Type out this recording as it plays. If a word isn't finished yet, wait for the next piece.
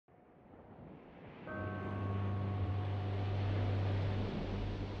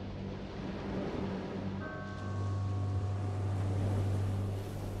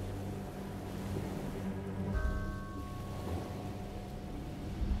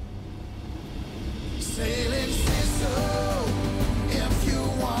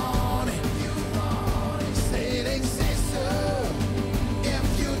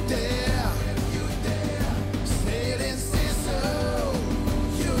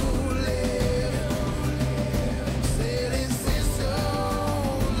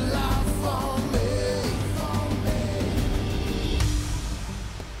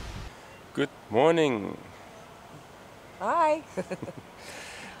morning. Hi.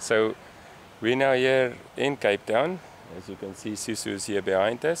 So we're now here in Cape Town. As you can see, Sisu is here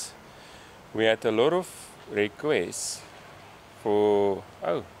behind us. We had a lot of requests for,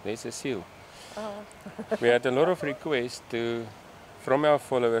 oh, there's a seal. Oh. We had a lot of requests from our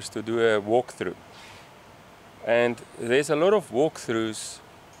followers to do a walkthrough. And there's a lot of walkthroughs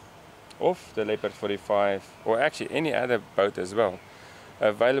of the Leopard 45, or actually any other boat as well,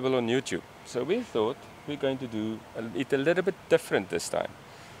 available on YouTube. So we thought we're going to do it a little bit different this time.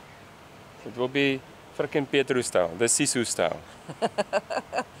 It will be frickin' Petru style, the Sisu style.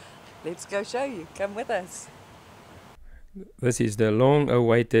 Let's go show you. Come with us. This is the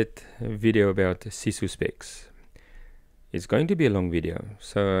long-awaited video about Sisu specs. It's going to be a long video,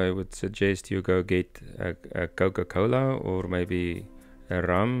 so I would suggest you go get a Coca-Cola or maybe a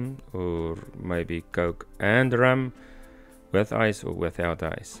rum, or maybe Coke and rum with ice or without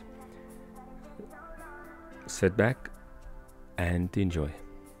ice. Sit back and enjoy.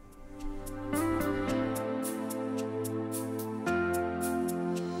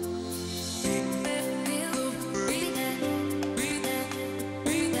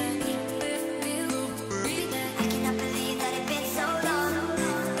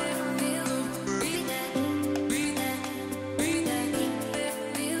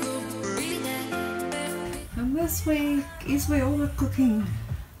 This week is where all the cooking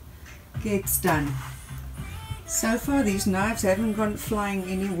gets done. So far these knives haven't gone flying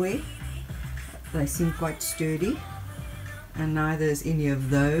anywhere. They seem quite sturdy, and neither is any of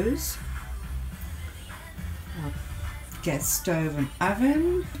those. Our gas stove and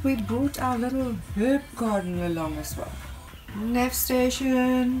oven. We brought our little herb garden along as well. Nav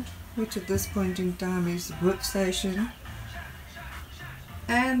station, which at this point in time is the workstation.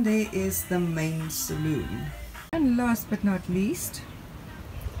 And there is the main saloon. And last but not least,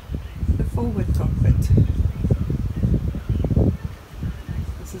 the forward cockpit.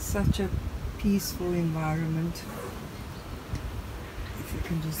 This is such a peaceful environment. If you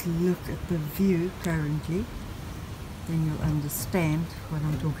can just look at the view currently, then you'll understand what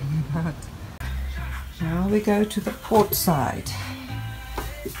I'm talking about. Now we go to the port side.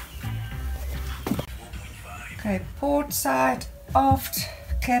 Okay, port side aft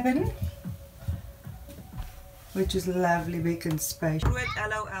cabin, which is lovely, big and spacious. Groot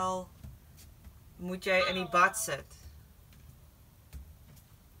LOL, moet jy in die bad sit.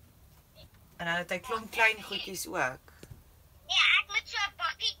 En dan het hy klomp klein goedjies ook. Nee, ek moet so 'n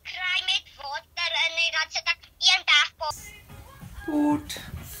bakkie kry met water in en dan sit ek een dag. Port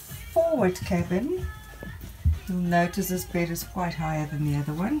forward cabin. You'll notice this bed is quite higher than the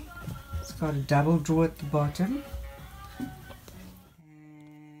other one. It's got a double drawer at the bottom.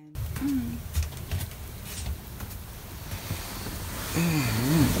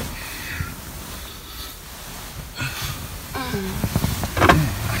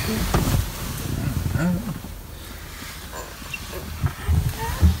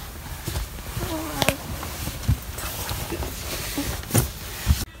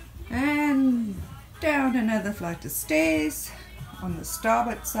 And down another flight of stairs. On the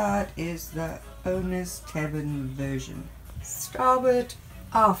starboard side is the owner's cabin version. Starboard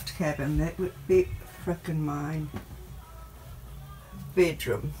aft cabin, that would be frickin' mine.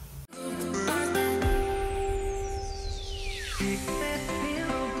 Bedroom.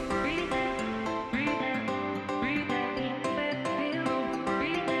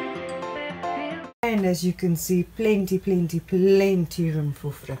 And as you can see, plenty room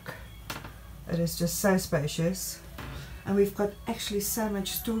for frick. It is just so spacious, and we've got actually so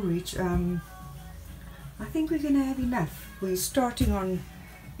much storage. I think we're going to have enough. We're starting on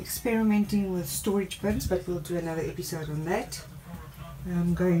experimenting with storage bins, but we'll do another episode on that.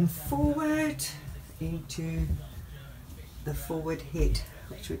 Going forward into the forward head,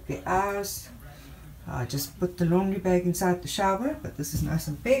 which would be ours. I just put the laundry bag inside the shower, but this is nice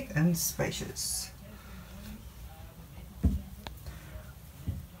and big and spacious.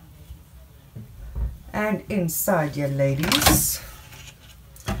 And inside, your ladies,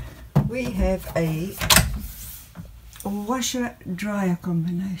 we have a washer dryer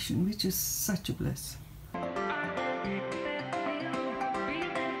combination, which is such a bliss.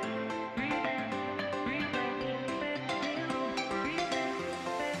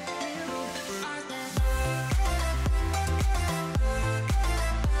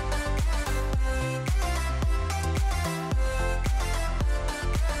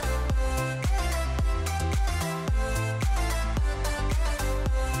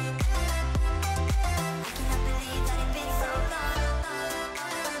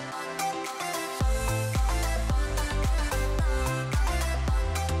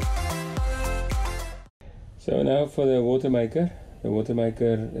 So now for the water maker. The water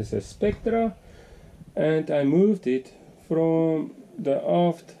maker is a Spectra, and I moved it from the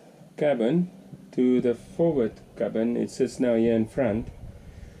aft cabin to the forward cabin. It sits now here in front,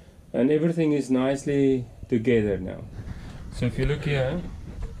 and everything is nicely together now. So if you look here,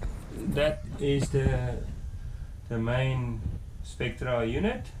 that is the main Spectra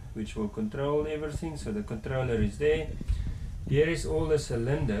unit, which will control everything. So the controller is there. Here is all the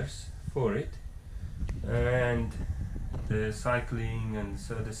cylinders for it, and the cycling, and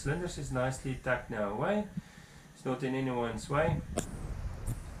so the cylinders is nicely tucked now away. It's not in anyone's way.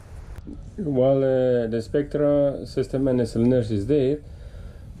 While the Spectra system and the cylinders is there,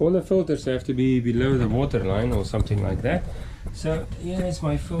 all the filters have to be below the water line or something like that. So here is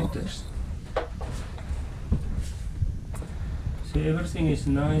my filters. So everything is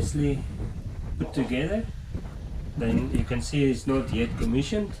nicely put together. Then you can see it's not yet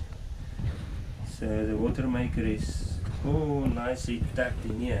commissioned. So the water maker is all nicely tucked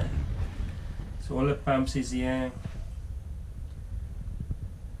in here. So all the pumps is here,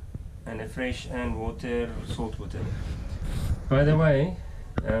 and the fresh and water, salt water. By the way,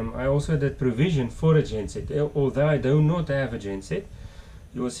 I also did provision for a genset. Although I do not have a genset,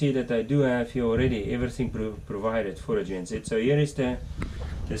 you will see that I do have here already everything provided for a genset. So here is the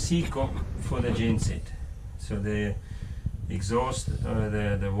seacock for the genset. So the exhaust,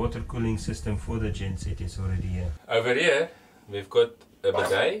 the water cooling system for the genset is already here. Over here we've got a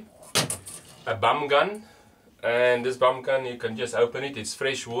bidet, a bum gun, and this bum gun, you can just open it, it's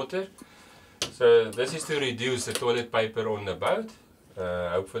fresh water. So this is to reduce the toilet paper on the boat.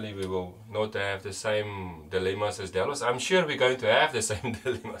 Hopefully we will not have the same dilemmas as Delos. I'm sure we're going to have the same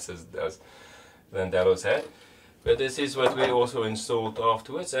dilemmas as Delos had, but this is what we also installed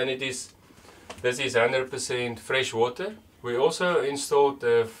afterwards, and this is 100% fresh water. We also installed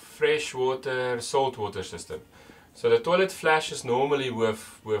a freshwater saltwater system. So the toilet flashes normally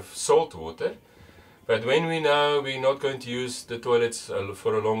with salt water, but when we know we're not going to use the toilets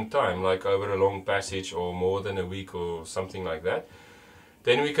for a long time, like over a long passage or more than a week or something like that,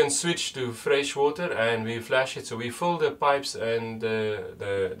 then we can switch to fresh water and we flash it. So we fill the pipes and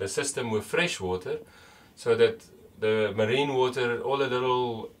the system with fresh water, so that the marine water, all the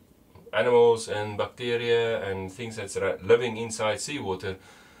little animals and bacteria and things that's living inside seawater,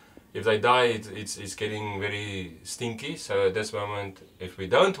 if they die, it's getting very stinky. So at this moment, if we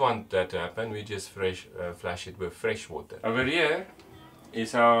don't want that to happen, we just flash it with fresh water. Over here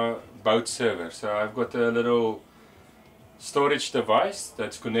is our boat server. So I've got a little storage device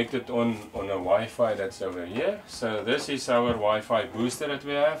that's connected on a Wi-Fi that's over here. So this is our Wi-Fi booster that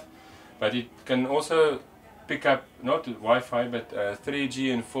we have, but it can also pick up not Wi-Fi but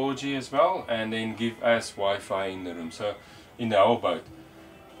 3G and 4G as well, and then give us Wi-Fi in the room, so in the whole boat.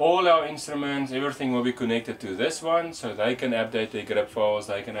 All our instruments, everything will be connected to this one, so they can update their grip files,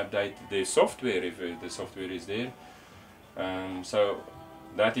 they can update their software if the software is there. So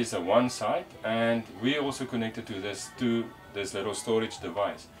that is the one side, and we also connected to this little storage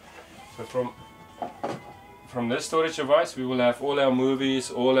device. So from this storage device we will have all our movies,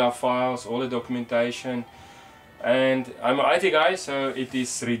 all our files, all the documentation. And I'm an IT guy, so it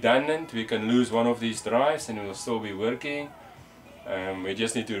is redundant. We can lose one of these drives and it will still be working. We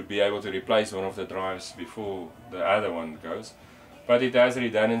just need to be able to replace one of the drives before the other one goes, but it has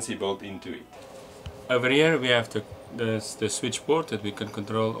redundancy built into it. Over here we have the switchboard that we can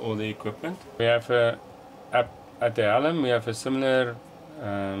control all the equipment. We have up at the helm we have a similar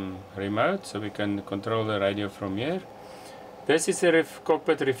remote, so we can control the radio from here. This is a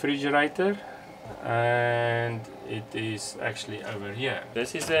cockpit refrigerator, and it is actually over here.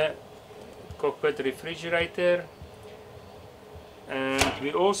 This is a cockpit refrigerator, and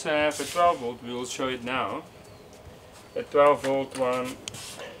we also have a 12 volt, we will show it now. A 12 volt one,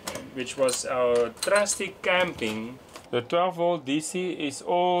 which was our trusty camping. The 12 volt DC is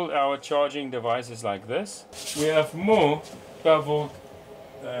all our charging devices like this. We have more 12 volt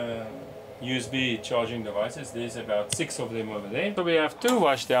USB charging devices. There's about 6 of them over there. So we have 2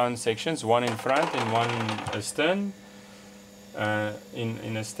 washdown sections, one in front and one astern.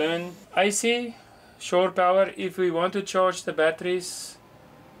 In astern. AC, shore power. If we want to charge the batteries,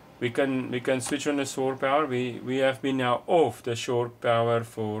 we can switch on the shore power. We have been now off the shore power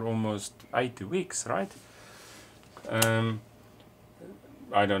for almost 8 weeks, right?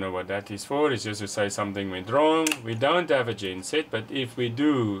 I don't know what that is for. It's just to say something went wrong. We don't have a genset, but if we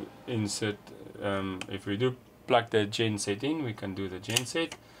do insert, if we do plug the genset in, we can do the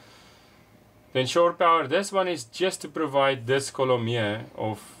genset. Then shore power, this one is just to provide this column here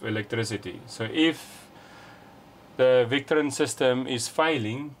of electricity. So if the Victron system is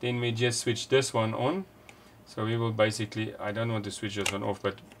failing, then we just switch this one on, So we will basically, I don't want to switch this one off,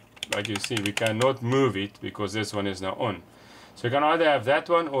 but like you see, we cannot move it because this one is now on. So you can either have that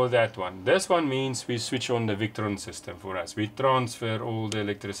one or that one. This one means we switch on the Victron system for us. We transfer all the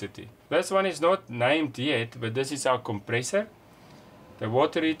electricity. This one is not named yet, but this is our compressor. The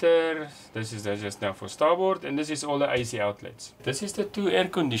water heater, this is just now for starboard, and this is all the AC outlets. This is the 2 air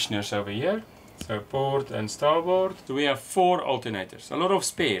conditioners over here. So port and starboard. So we have 4 alternators. A lot of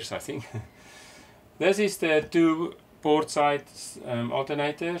spares, I think. This is the 2 port side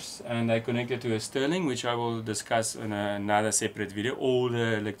alternators, and they connected to a Stirling, which I will discuss in another separate video. All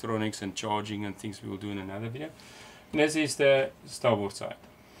the electronics and charging and things we will do in another video. And this is the starboard side.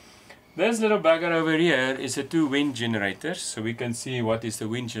 This little bugger over here is a 2 wind generators, so we can see what is the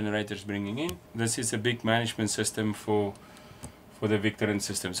wind generators bringing in. This is a big management system for the Victron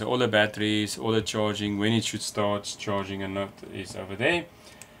system. So all the batteries, all the charging, when it should start charging and not, is over there.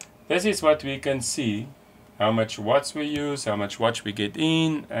 This is what we can see. How much watts we use, how much watts we get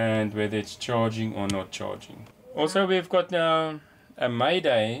in, and whether it's charging or not charging. Also, we've got now a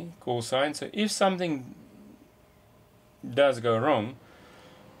Mayday call sign, so if something does go wrong,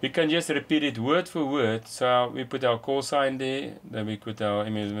 we can just repeat it word for word. So we put our call sign there, then we put our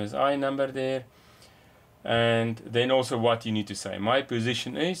MSI number there, and then also what you need to say. My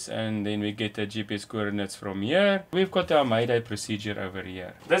position is, and then we get the GPS coordinates from here. We've got our Mayday procedure over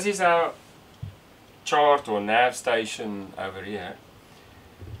here. This is our chart or nav station over here.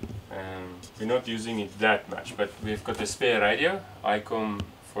 We're not using it that much, but we've got a spare radio icon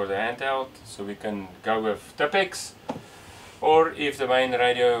for the handheld, so we can go with Tipex, or if the main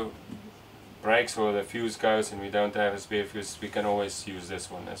radio breaks or the fuse goes and we don't have a spare fuse, we can always use this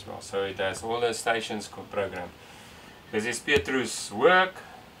one as well. So it has all the stations programmed. This is Pietru's work.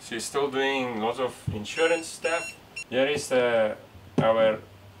 She's still doing lots of insurance stuff. Here is our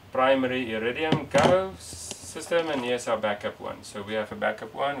primary Iridium Go system, and here's our backup one. So we have a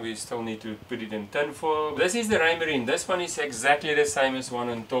backup one, we still need to put it in tinfoil. This is the ray marine. This one is exactly the same as one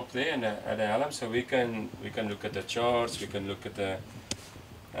on top there and at the helm, so we can look at the charts, we can look at the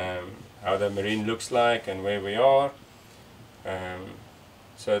how the marine looks like and where we are.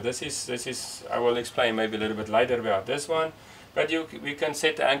 So this is I will explain maybe a little bit later about this one. But we can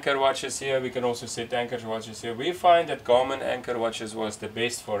set anchor watches here, we can also set anchor watches here. We find that Garmin anchor watches was the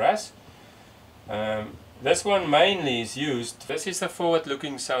best for us. This one mainly is used, this is a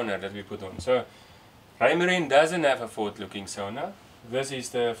forward-looking sonar that we put on. So Raymarine doesn't have a forward-looking sonar. This is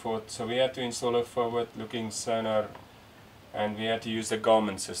the forward, so we had to install a forward-looking sonar, and we had to use the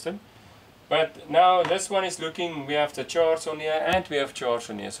Garmin system. But now this one is looking, we have the charts on here and we have charts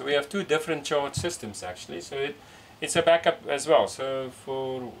on here. So we have 2 different chart systems actually. So it's a backup as well, so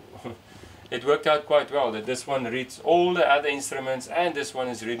it worked out quite well that this one reads all the other instruments, and this one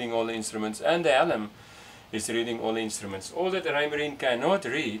is reading all the instruments, and the helm is reading all the instruments. All that the Raymarine cannot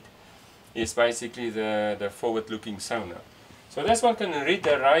read is basically the forward-looking sonar. So this one can read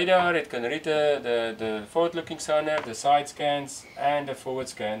the radar, it can read the forward-looking sonar, the side scans, and the forward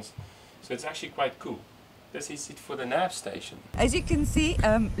scans. So it's actually quite cool. This is it for the nav station. As you can see,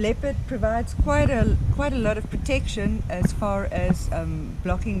 Leopard provides quite a lot of protection as far as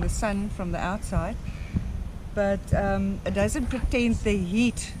blocking the sun from the outside, but it doesn't prevent the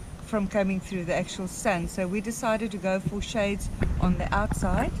heat from coming through the actual sun. So we decided to go for shades on the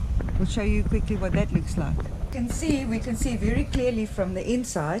outside. We'll show you quickly what that looks like. We can see very clearly from the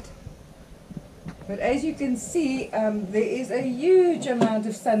inside. But as you can see, there is a huge amount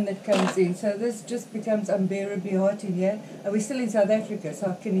of sun that comes in, so this just becomes unbearably hot in here. And we're still in South Africa,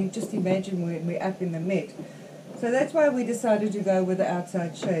 so can you just imagine when we're up in the Met. So that's why we decided to go with the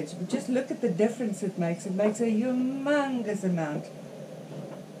outside shades. But just look at the difference it makes. It makes a humongous amount.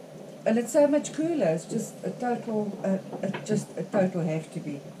 And it's so much cooler. It's just a total has to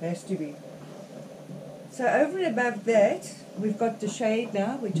be. So over and above that, we've got the shade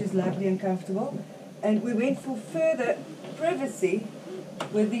now, which is lovely and comfortable. And we went for further privacy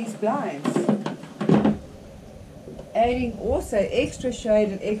with these blinds. Adding also extra shade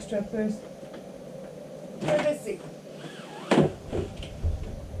and extra privacy.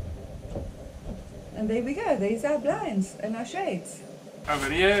 And there we go, there's our blinds and our shades. Over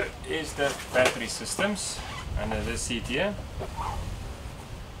here is the battery systems under this seat here.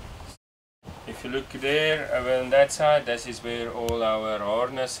 If you look there, over on that side, this is where all our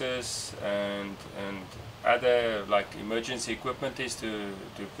harnesses and other like emergency equipment is to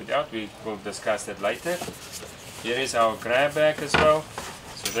put out. We will discuss that later. Here is our grab bag as well.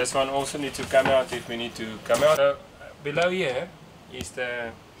 So this one also needs to come out if we need to come out. So below here is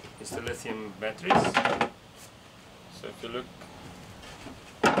the lithium batteries. So if you look,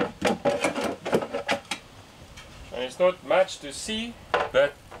 And it's not much to see,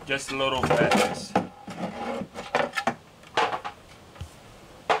 but just a lot of batteries.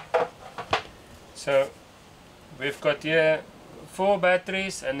 So we've got here 4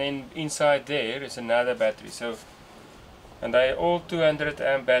 batteries, and then inside there is another battery. So, and they're all 200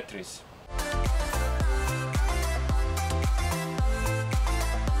 amp batteries.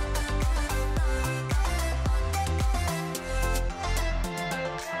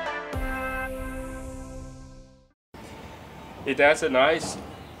 It has a nice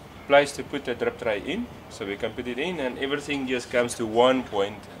place to put the drip tray in, so we can put it in and everything just comes to one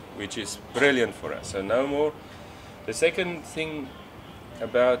point, which is brilliant for us. So no more. The second thing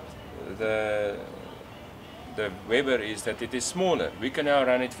about the Weber is that it is smaller. We can now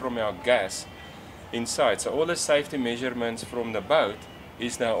run it from our gas inside, so all the safety measurements from the boat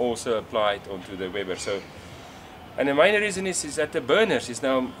is now also applied onto the Weber. So, and the main reason is that the burners is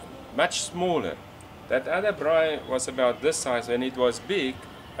now much smaller. That other braai was about this size and it was big,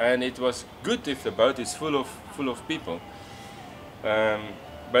 and it was good if the boat is full of people.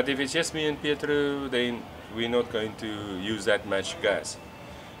 But if it's just me and Pietro, then we're not going to use that much gas.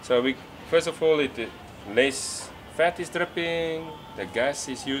 So we, first of all, less fat is dripping, the gas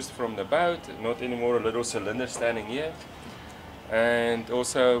is used from the boat, not anymore a little cylinder standing here, and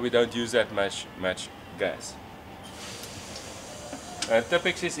also we don't use that much gas.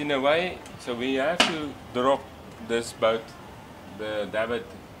 Tipex is in a way, so we have to drop this boat, the davit,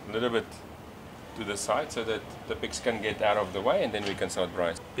 a little bit to the side so that Tipex can get out of the way, and then we can start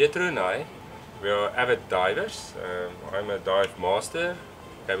braai. Pietro and I, we are avid divers. I'm a dive master,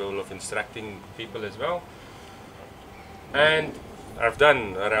 capable of instructing people as well. And I've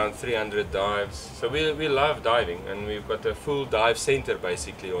done around 300 dives, so we love diving, and we've got a full dive center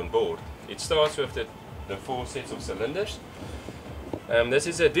basically on board. It starts with the 4 sets of cylinders. This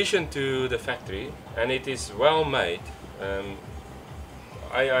is addition to the factory, and it is well made.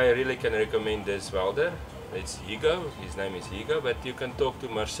 I really can recommend this welder. It's Hugo, his name is Hugo, but you can talk to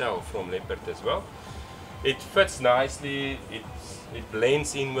Marcel from Leopard as well. It fits nicely, it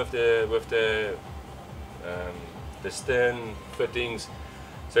blends in with the stern fittings,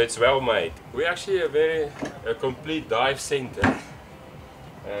 so it's well made. We're actually a complete dive center.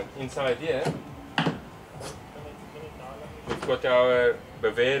 Inside here we've got our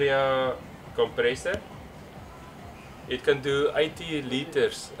Bavaria compressor. It can do 80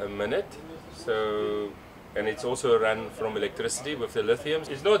 liters a minute, so, and it's also run from electricity with the lithium.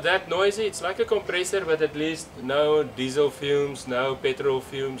 It's not that noisy, it's like a compressor, but at least no diesel fumes, no petrol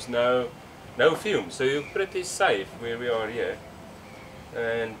fumes, no fumes, so you're pretty safe where we are here.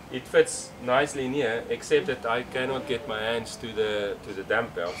 And it fits nicely in here, except that I cannot get my hands to the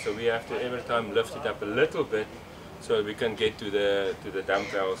dump valve, so we have to every time lift it up a little bit so we can get to the dump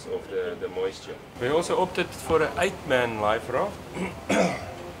valves of the moisture. We also opted for an 8-man life raft.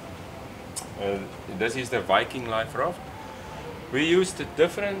 This is the Viking life raft. We used a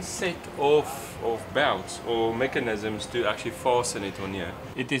different set of belts or mechanisms to actually fasten it on here.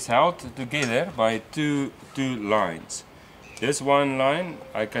 It is held together by two lines. This one line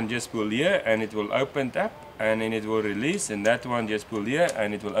I can just pull here and it will open up and then it will release, and that one just pull here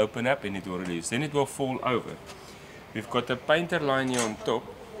and it will open up and it will release. Then it will fall over. We've got a painter line here on top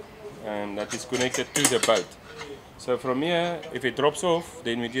that is connected to the boat. So from here, if it drops off,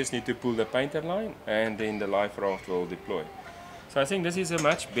 then we just need to pull the painter line and then the life raft will deploy. So I think this is a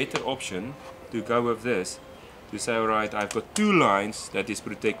much better option to go with this, to say, alright, I've got 2 lines that is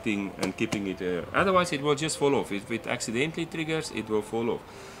protecting and keeping it here. Otherwise it will just fall off. If it accidentally triggers, it will fall off.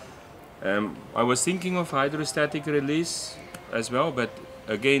 I was thinking of hydrostatic release as well, but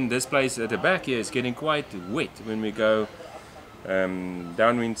again, this place at the back here is getting quite wet when we go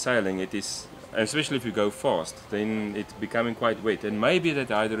downwind sailing. It is, especially if you go fast, then it's becoming quite wet, and maybe that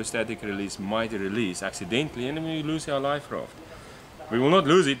hydrostatic release might release accidentally and then we lose our life raft. We will not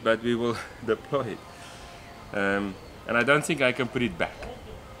lose it, but we will deploy it. And I don't think I can put it back.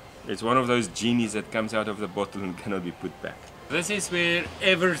 It's one of those genies that comes out of the bottle and cannot be put back. This is where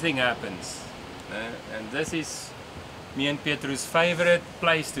everything happens, and this is me and Pietro's favorite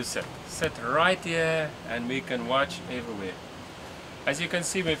place to sit. Sit right here and we can watch everywhere. As you can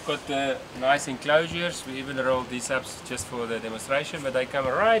see, we've got the nice enclosures. We even rolled these up just for the demonstration, but they come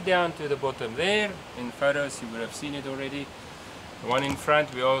right down to the bottom there. In photos you would have seen it already. The one in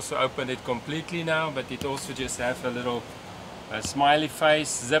front, we also opened it completely now, but it also just has a little smiley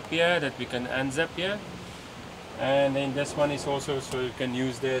face zip here that we can unzip here. And then this one is also so you can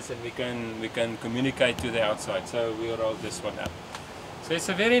use this and we can communicate to the outside. So we roll this one up. So it's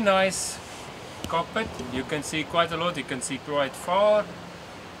a very nice cockpit. You can see quite a lot. You can see quite far.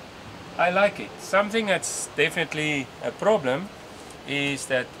 I like it. Something that's definitely a problem is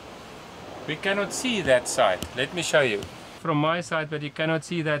that we cannot see that side. Let me show you. From my side, but you cannot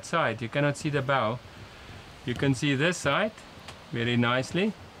see that side. You cannot see the bow. You can see this side very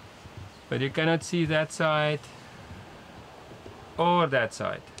nicely, but you cannot see that side or that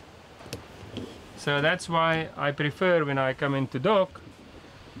side. So that's why I prefer, when I come into dock,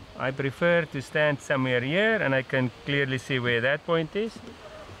 I prefer to stand somewhere here and I can clearly see where that point is,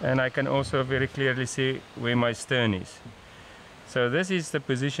 and I can also very clearly see where my stern is. So this is the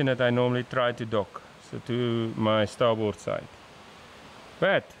position that I normally try to dock, so to my starboard side.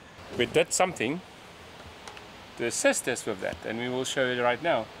 But we did something to assist us with that, and we will show you right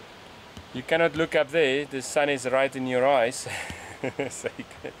now. You cannot look up there, the sun is right in your eyes. So you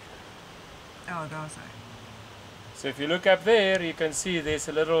can... Oh, daar's hy. So if you look up there, you can see there's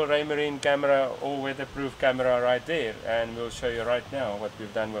a little Raymarine camera or weatherproof camera right there, and we'll show you right now what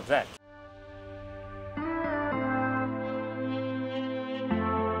we've done with that.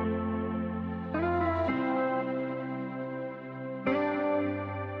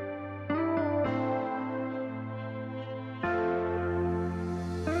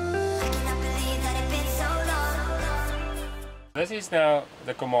 This is now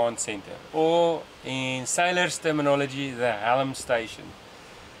the command center, or in sailors' terminology, the helm station.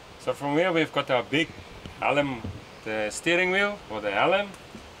 So from here we've got our big helm, the steering wheel or the helm.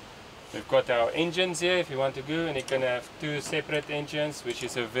 We've got our engines here if you want to go, and you can have two separate engines, which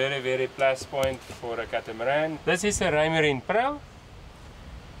is a very plus point for a catamaran. This is a Raymarine Pro,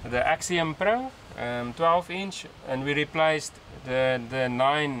 the Axiom Pro, 12-inch, and we replaced the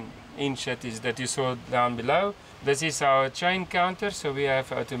 9-inch that you saw down below. This is our chain counter, so we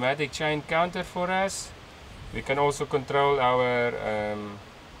have automatic chain counter for us. We can also control our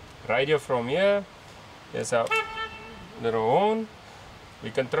radio from here. There's our little horn. We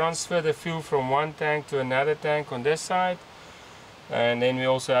can transfer the fuel from one tank to another tank on this side, and then we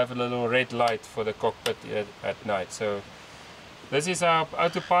also have a little red light for the cockpit at night. So this is our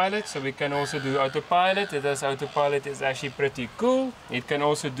autopilot, so we can also do autopilot. This autopilot is actually pretty cool. It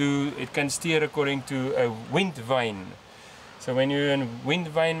can steer according to a wind vane. So when you're in wind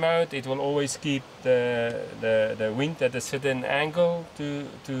vane mode, it will always keep the wind at a certain angle to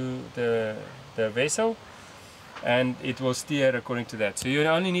the vessel, and it will steer according to that. So you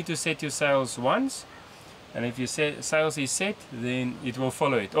only need to set your sails once, and if your sails is set, then it will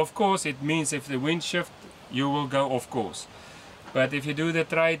follow it. Of course, it means if the wind shifts, you will go off course. But if you do the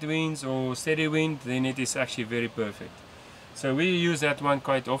trade winds or steady wind, then it is actually very perfect. So we use that one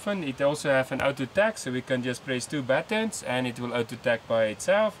quite often. It also has an auto tack, so we can just press two buttons and it will auto tack by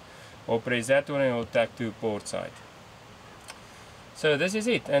itself, or press that one and it will tack to port side. So this is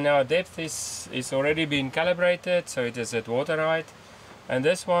it, and our depth is already been calibrated, so it is at water height. And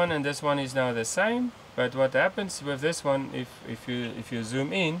this one is now the same. But what happens with this one, if you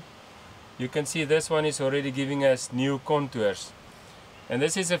zoom in, you can see this one is already giving us new contours. And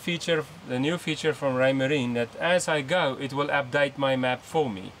this is a feature, the new feature from Raymarine, that as I go, it will update my map for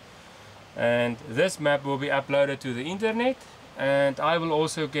me. And this map will be uploaded to the internet, and I will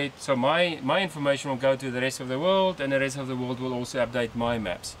also get, so my information will go to the rest of the world, and the rest of the world will also update my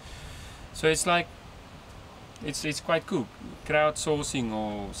maps. So it's like, it's quite cool, crowdsourcing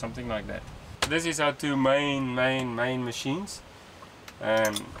or something like that. This is our two main machines.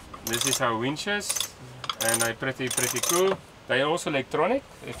 This is our winches, and they're pretty cool. They are also electronic.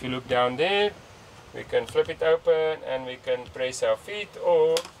 If you look down there, we can flip it open and we can press our feet,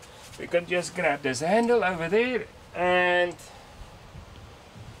 or we can just grab this handle over there and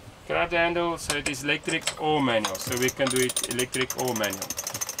grab the handle. So it is electric or manual, so we can do it electric or manual.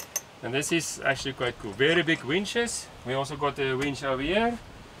 And this is actually quite cool. Very big winches. We also got a winch over here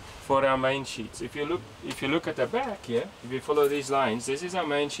for our main sheets. If you look at the back here, if you follow these lines, this is our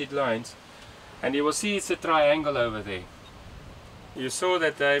main sheet lines, and you will see it's a triangle over there. You saw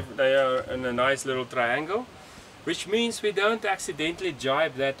that they are in a nice little triangle, which means we don't accidentally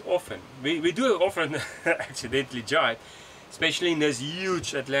jibe that often. We do often accidentally jibe, especially in those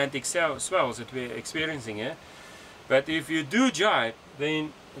huge Atlantic swells that we're experiencing here. But if you do jibe,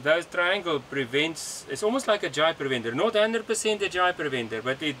 then those triangle prevents, it's almost like a jibe preventer. Not 100% a jibe preventer,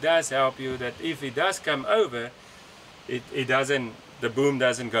 but it does help you that if it does come over, the boom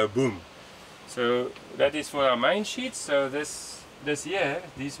doesn't go boom. So that is for our main sheets. So this here,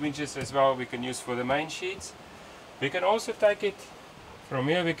 these winches as well, we can use for the main sheets. We can also take it from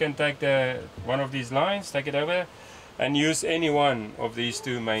here. We can take one of these lines, take it over, and use any one of these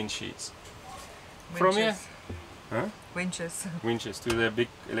two main sheets. Winches. From here, huh? Winches. Winches, to the big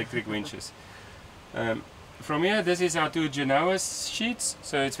electric winches. from here, this is our 2 Genoa sheets,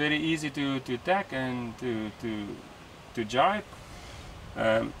 so it's very easy to tack and to jibe.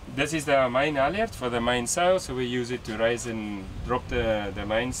 This is the main halyard for the main sail, so we use it to raise and drop the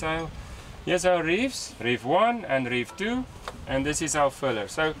main sail. Here's our reefs, reef 1 and reef 2, and this is our filler.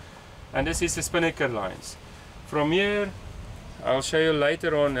 So, and this is the spinnaker lines. From here, I'll show you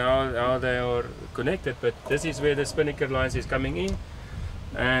later on how they are connected, but this is where the spinnaker lines is coming in,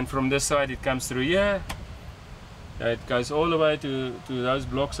 and from this side it comes through here. It goes all the way to those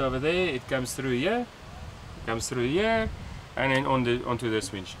blocks over there. It comes through here, and then onto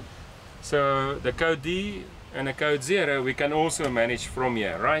this winch. So the code D and the code 0 we can also manage from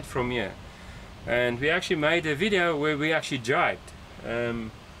here, right from here. And we actually made a video where we actually jibed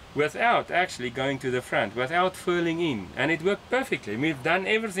without actually going to the front, without furling in, and it worked perfectly. We've done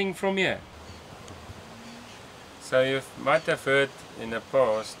everything from here. So you might have heard in the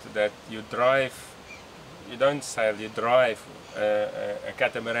past that you don't sail, you drive a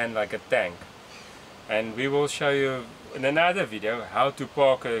catamaran like a tank. And we will show you in another video how to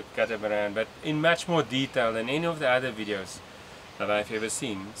park a catamaran, but in much more detail than any of the other videos that I've ever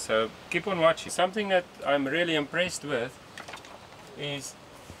seen. So keep on watching. Something that I'm really impressed with is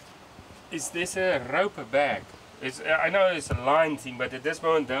this a rope bag. I know it's a line thing, but at this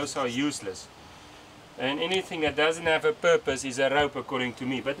moment those are useless. And anything that doesn't have a purpose is a rope, according to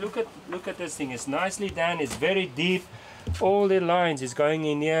me. But look at this thing. It's nicely done. It's very deep. All the lines is going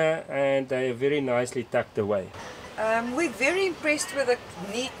in here, and they are very nicely tucked away. We're very impressed with the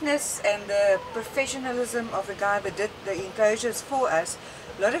neatness and the professionalism of the guy that did the enclosures for us.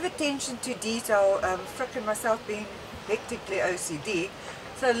 A lot of attention to detail. Frick and myself being hectically OCD.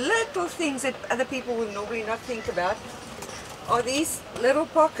 So little things that other people will normally not think about are these little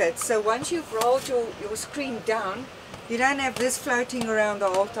pockets. So once you've rolled your screen down, you don't have this floating around the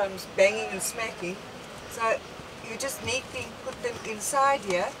whole time, banging and smacking. So you just neatly put them inside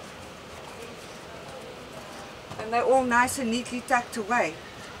here, and they're all nice and neatly tucked away.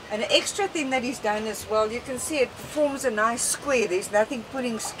 And the extra thing that he's done as well, you can see it forms a nice square. There's nothing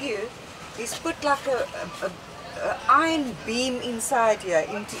putting skew. He's put like a iron beam inside here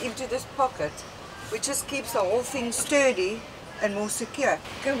into this pocket, which just keeps the whole thing sturdy and more secure.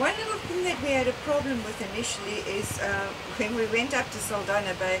 Okay, one little thing that we had a problem with initially is when we went up to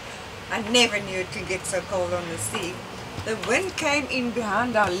Saldanha Bay. I never knew it could get so cold on the sea. The wind came in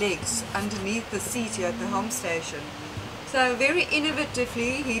behind our legs underneath the seat here at the home station. So very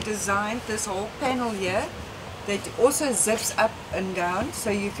innovatively he designed this whole panel here that also zips up and down,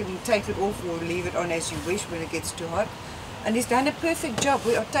 so you can take it off or leave it on as you wish when it gets too hot. And he's done a perfect job.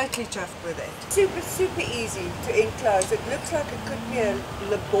 We are totally chuffed with it. Super easy to enclose. It looks like it could be a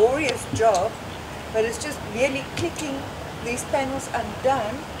laborious job, but it's just merely clicking these panels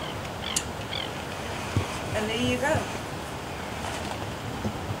undone, and there you go.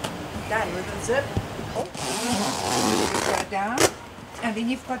 Done with the zip. Go down, and then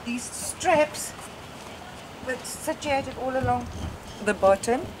you've got these straps that's situated all along the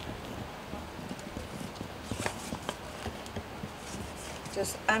bottom.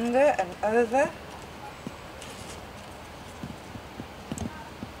 Just under and over.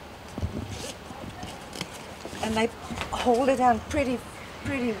 And they hold it down pretty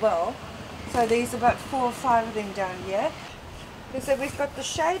well. So there's about 4 or 5 of them down here. So we've got the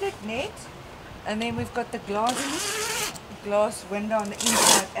shaded net, and then we've got the glass window on the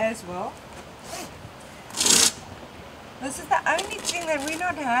inside as well. This is the only thing that we're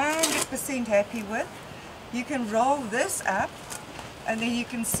not 100% happy with. You can roll this up and then you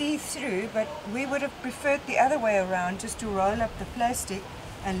can see through, but we would have preferred the other way around, just to roll up the plastic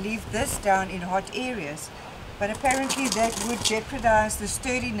and leave this down in hot areas. But apparently that would jeopardize the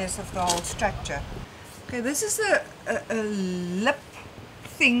sturdiness of the whole structure. Okay, this is a lip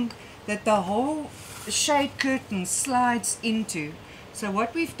thing that the whole shade curtain slides into. So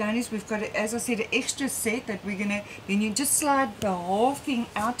what we've done is we've got, as I said, an extra set that we're gonna, then you just slide the whole thing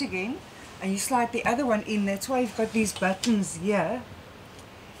out again, and you slide the other one in. That's why you've got these buttons here.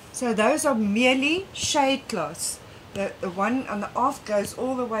 So those are merely shade cloths. The one on the aft goes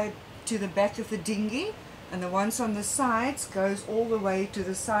all the way to the back of the dinghy, and the ones on the sides goes all the way to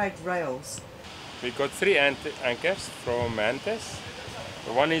the side rails. We've got 3 anchors from Mantis.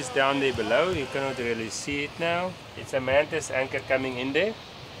 The one is down there below. You cannot really see it now. It's a Mantis anchor coming in there.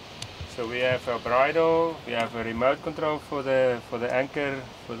 So we have a bridle, we have a remote control for the anchor,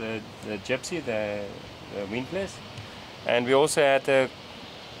 for the gypsy, the windlass, and we also had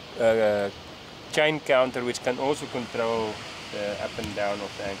a chain counter which can also control the up and down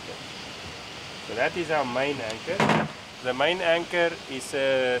of the anchor. So that is our main anchor. The main anchor is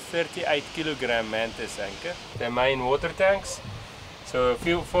a 38 kilogram Mantis anchor. The main water tanks, so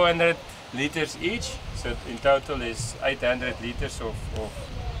 400 liters each, so in total is 800 liters of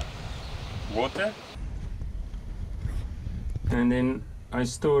water. And then I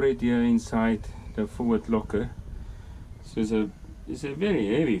store it here inside the forward locker. So it's a very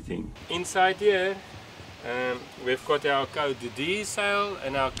heavy thing. Inside here we've got our code D sail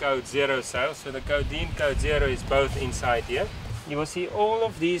and our code 0 sail. So the code D and code 0 is both inside here. You will see all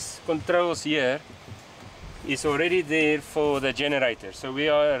of these controls here is already there for the generator. So we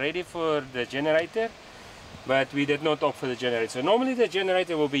are ready for the generator, but we did not opt for the generator. So normally the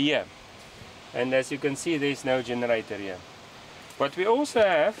generator will be here, and as you can see, there is no generator here. What we also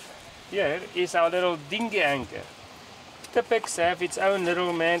have here is our little dinghy anchor. Tipex have its own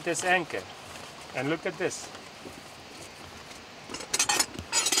little Mantis anchor, and look at this.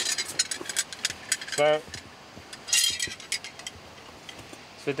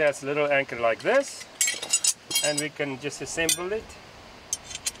 So that's a little anchor like this, and we can just assemble it.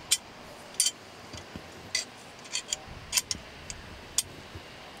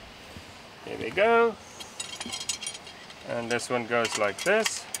 Here we go. And this one goes like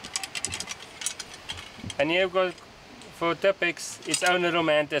this. And here we've got for Tipex its own little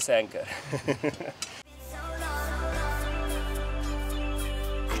Mantis anchor.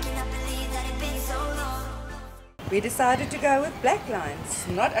 We decided to go with black lines.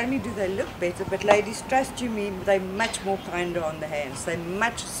 Not only do they look better, but ladies, trust you me, they're much more kinder on the hands. They're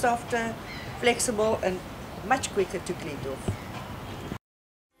much softer, flexible, and much quicker to clean off.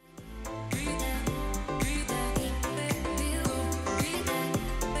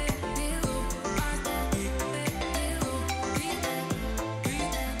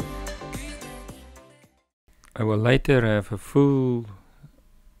 I will later have a full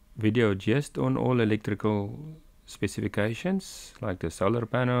video just on all electrical specifications, like the solar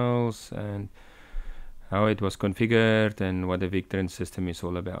panels and how it was configured and what the Victron system is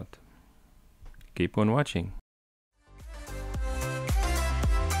all about. Keep on watching.